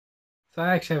So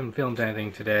I actually haven't filmed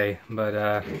anything today,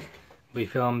 but we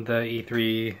filmed the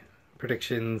E3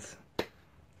 predictions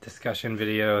discussion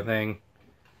video thing,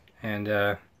 and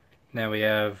now we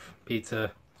have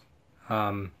pizza.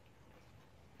 Like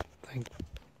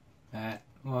that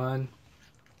one.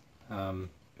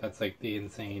 That's like the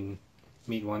insane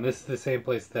meat one. This is the same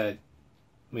place that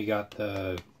we got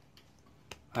I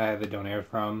had the donair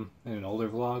from in an older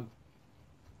vlog.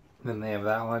 Then they have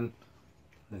that one.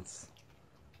 It's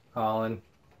Colin,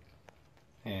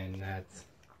 and that's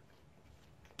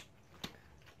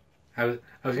I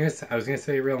was gonna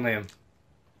say your real name,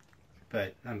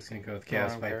 but I'm just gonna go with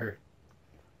Chaos Viper.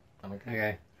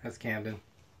 Okay, that's Camden.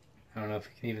 I don't know if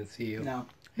he can even see you. No.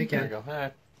 Hey Ken. There you go.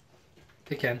 Hi.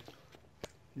 Hey Ken.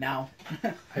 Now.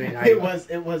 I mean, it was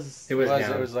It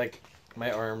was like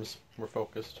my arms were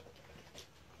focused.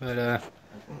 But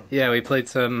yeah, we played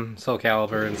some Soul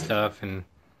Calibur and stuff, and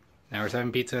now we're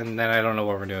having pizza, and then I don't know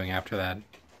what we're doing after that.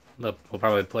 We'll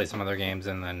probably play some other games,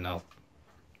 and then I'll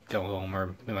go home,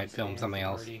 or we might film something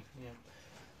else. Yeah.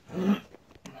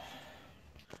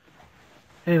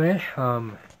 Anyway,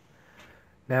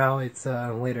 now it's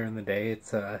later in the day.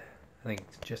 It's I think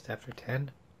it's just after 10.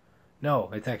 No,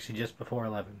 it's actually just before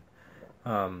 11.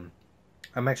 I'm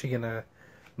actually gonna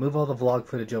move all the vlog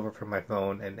footage over from my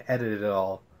phone and edit it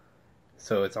all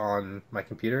so it's on my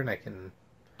computer, and I can,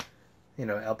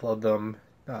 upload them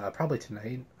probably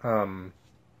tonight. I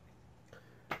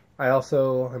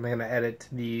also am gonna edit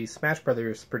the Smash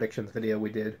Brothers predictions video we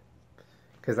did,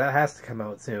 because that has to come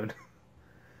out soon.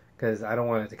 Because I don't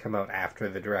want it to come out after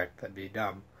the direct. That'd be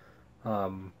dumb.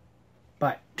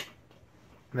 But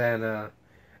then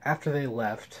after they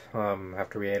left,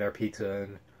 after we ate our pizza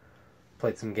and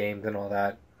played some games and all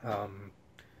that,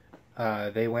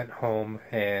 they went home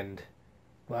and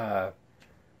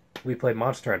we played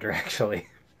Monster Hunter, actually.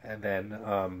 And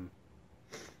then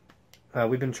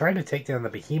we've been trying to take down the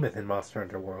behemoth in Monster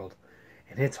Hunter World,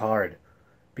 and it's hard.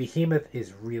 Behemoth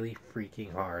is really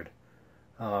freaking hard.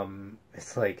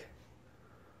 It's like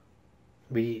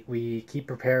we keep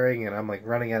preparing, and I'm like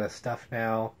running out of stuff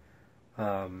now.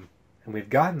 And we've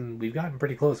gotten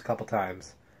pretty close a couple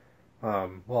times.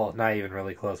 Well, not even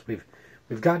really close. We've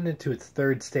gotten into its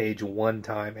third stage one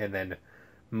time, and then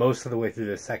most of the way through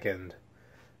the second,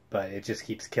 but it just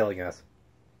keeps killing us.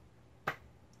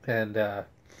 And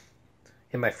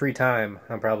in my free time,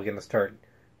 I'm probably going to start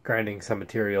grinding some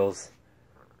materials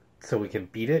so we can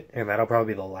beat it, and that'll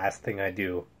probably be the last thing I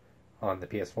do on the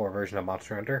PS4 version of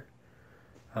Monster Hunter.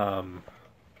 But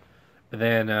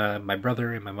then my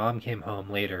brother and my mom came home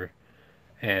later,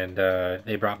 and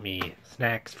they brought me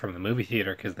snacks from the movie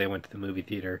theater because they went to the movie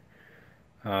theater.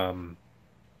 And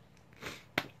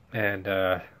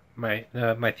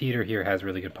my theater here has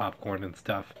really good popcorn and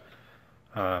stuff.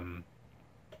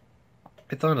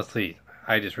 It's honestly,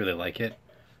 I just really like it.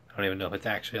 I don't even know if it's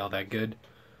actually all that good.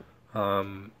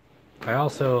 I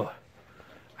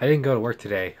didn't go to work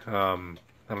today. I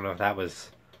don't know if that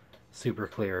was super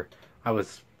clear.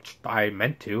 I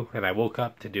meant to, and I woke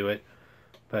up to do it,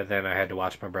 but then I had to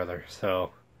watch my brother.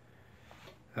 So,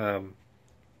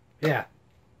 yeah,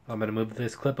 I'm gonna move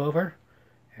this clip over,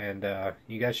 and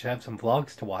you guys should have some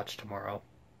vlogs to watch tomorrow.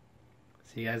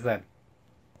 See you guys then.